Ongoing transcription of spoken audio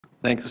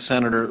Thank the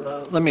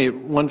Senator.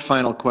 One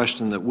final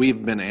question that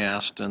we've been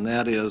asked, and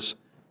that is,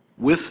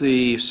 with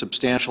the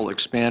substantial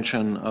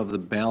expansion of the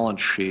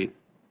balance sheet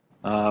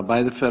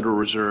by the Federal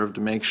Reserve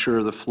to make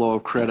sure the flow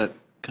of credit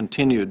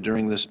continued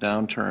during this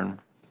downturn,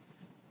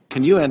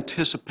 can you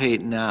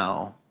anticipate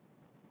now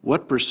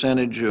what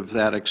percentage of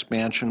that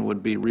expansion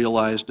would be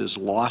realized as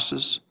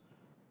losses?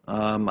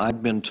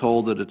 I've been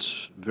told that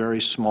it's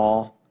very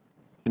small.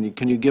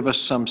 Can you give us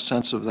some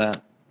sense of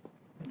that?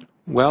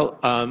 Well,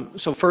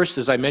 so first,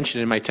 as I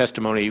mentioned in my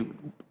testimony,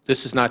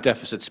 this is not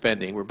deficit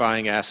spending. We're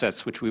buying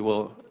assets which we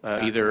will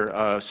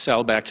either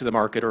sell back to the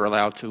market or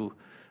allow to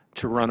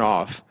run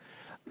off.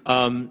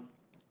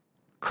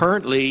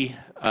 Currently,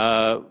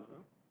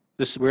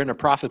 we're in a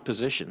profit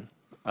position.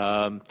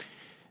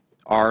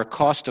 Our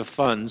cost of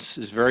funds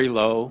is very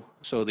low,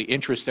 so the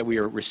interest that we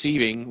are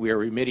receiving, we are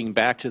remitting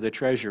back to the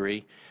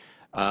Treasury.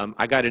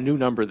 I got a new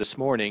number this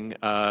morning.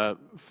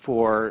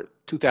 For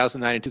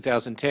 2009 and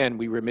 2010,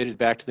 we remitted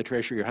back to the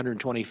Treasury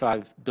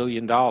 $125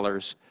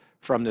 billion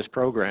from this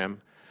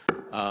program,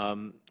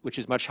 which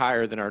is much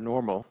higher than our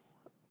normal.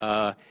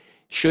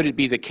 Should it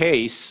be the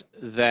case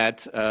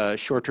that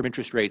short-term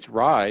interest rates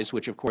rise,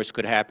 which of course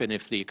could happen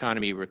if the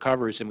economy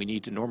recovers and we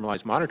need to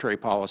normalize monetary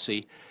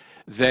policy,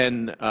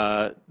 then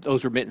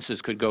those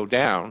remittances could go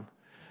down.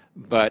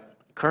 But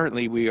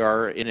currently we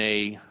are in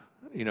a,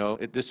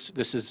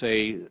 this is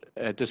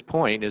at this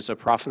point is a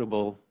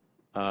profitable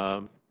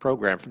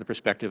program from the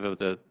perspective of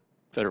the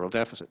federal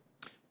deficit.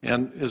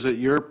 And is it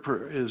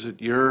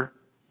your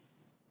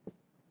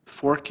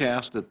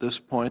forecast at this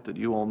point that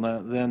you will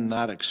then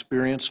not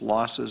experience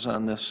losses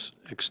on this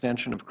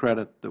extension of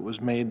credit that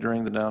was made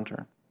during the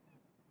downturn?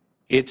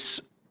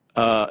 It's,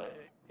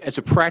 as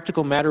a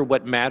practical matter,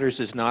 what matters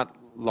is not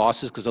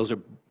losses, because those are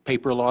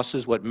paper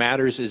losses. What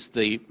matters is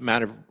the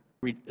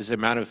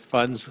amount of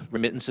funds,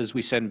 remittances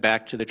we send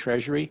back to the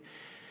Treasury.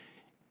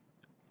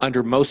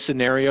 Under most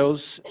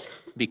scenarios,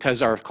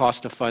 because our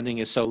cost of funding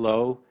is so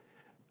low,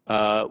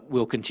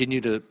 we'll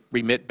continue to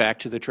remit back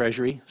to the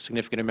Treasury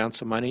significant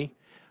amounts of money.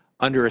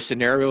 Under a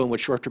scenario in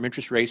which short-term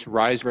interest rates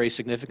rise very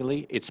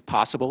significantly, it's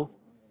possible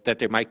that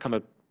there might come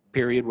a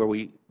period where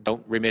we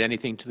don't remit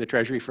anything to the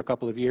Treasury for a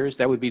couple of years.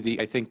 That would be,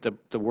 I think,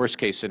 the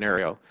worst-case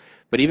scenario.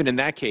 But even in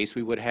that case,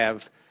 we would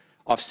have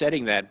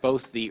offsetting that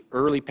both the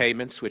early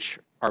payments, which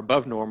are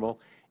above normal,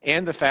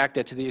 and the fact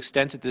that to the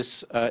extent that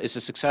this is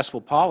a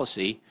successful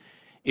policy,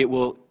 it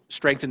will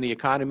strengthen the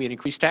economy and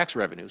increase tax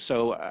revenue.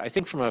 So I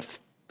think from a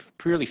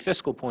purely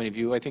fiscal point of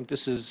view, I think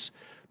this is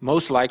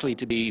most likely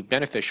to be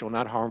beneficial,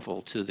 not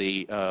harmful to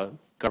the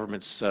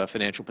government's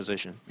financial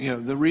position.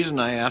 The reason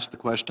I asked the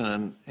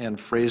question and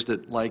phrased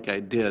it like I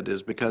did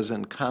is because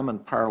in common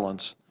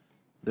parlance,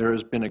 there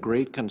has been a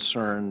great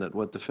concern that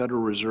what the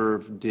Federal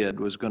Reserve did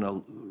was going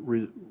to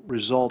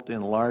result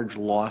in large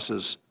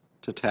losses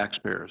to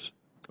taxpayers,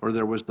 or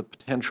there was the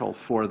potential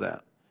for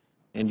that,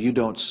 and you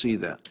don't see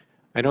that.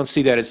 I don't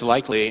see that as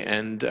likely,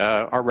 and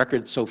our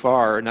record so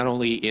far, not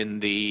only in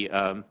this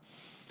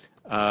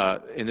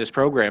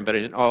program, but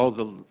in all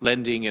the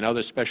lending and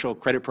other special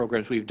credit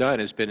programs we've done,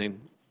 has been,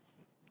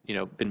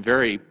 been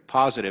very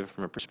positive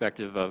from a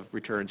perspective of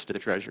returns to the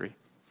Treasury.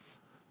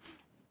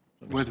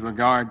 With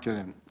regard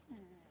to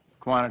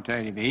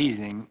quantitative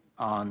easing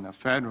on the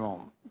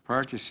federal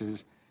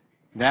purchases,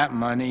 that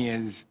money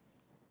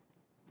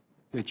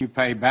that you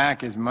pay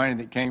back is money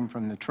that came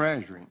from the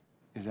Treasury.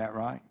 Is that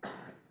right?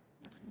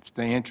 It's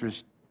the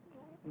interest.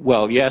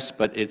 Well, yes,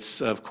 but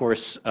it's, of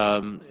course,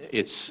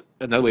 it's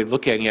another way of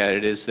looking at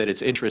it is that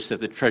it's interest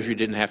that the Treasury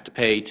didn't have to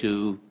pay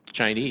to the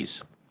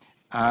Chinese.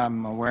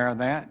 I'm aware of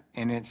that,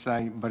 and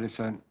but it's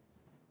a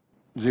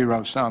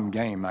zero-sum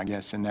game, I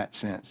guess, in that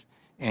sense.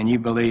 And you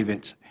believe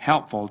it's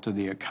helpful to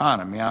the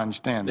economy. I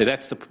understand that.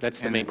 That's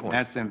the main point.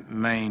 That's the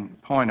main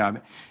point of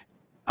it.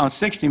 On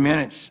 60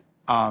 Minutes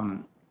a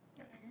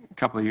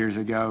couple of years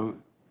ago,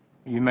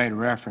 you made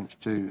reference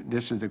to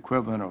this is the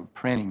equivalent of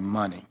printing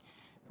money.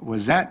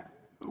 Was that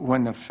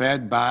when the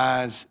Fed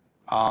buys,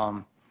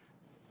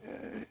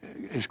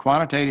 is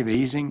quantitative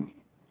easing,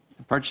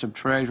 the purchase of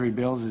Treasury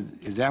bills,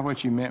 is that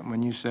what you meant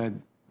when you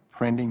said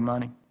printing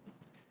money?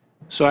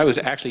 So I was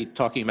actually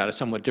talking about a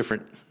somewhat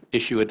different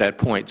issue at that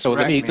point. So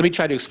let me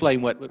try to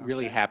explain what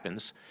really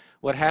happens.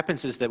 What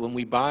happens is that when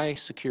we buy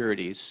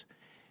securities,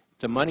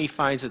 the money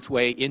finds its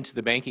way into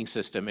the banking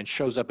system and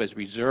shows up as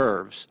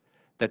reserves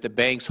that the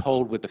banks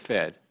hold with the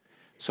Fed.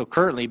 So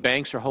currently,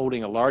 banks are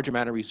holding a large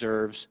amount of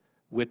reserves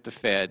with the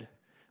Fed,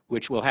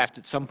 which will have to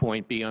at some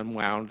point be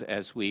unwound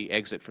as we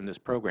exit from this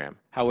program.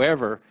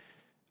 However,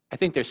 I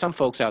think there's some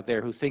folks out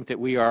there who think that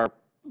we are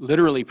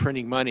literally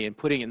printing money and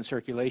putting it in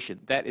circulation.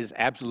 That is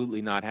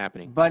absolutely not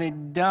happening. But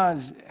it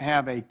does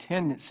have a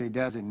tendency,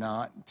 does it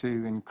not, to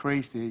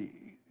increase the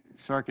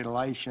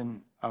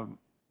circulation of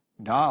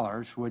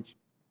dollars, which,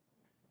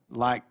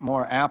 like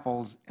more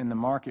apples in the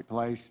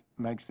marketplace,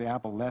 makes the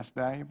apple less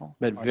valuable?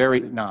 But very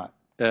not.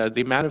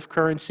 The amount of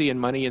currency and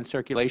money in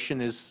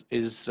circulation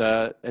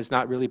has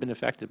not really been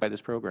affected by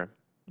this program,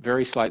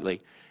 very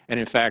slightly. And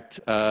in fact,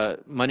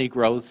 money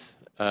growth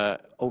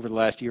over the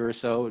last year or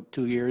so,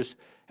 2 years,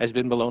 has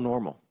been below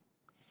normal.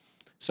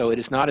 So it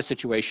is not a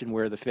situation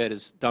where the Fed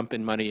is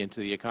dumping money into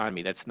the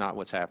economy. That's not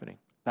what's happening.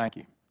 Thank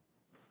you.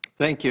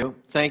 Thank you.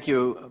 Thank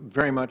you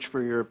very much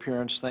for your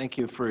appearance. Thank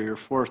you for your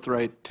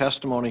forthright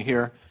testimony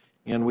here.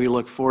 And we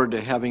look forward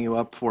to having you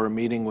up for a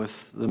meeting with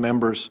the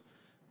members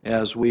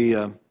as we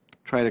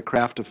try to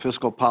craft a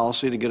fiscal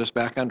policy to get us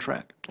back on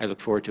track. I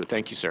look forward to it.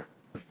 Thank you, sir.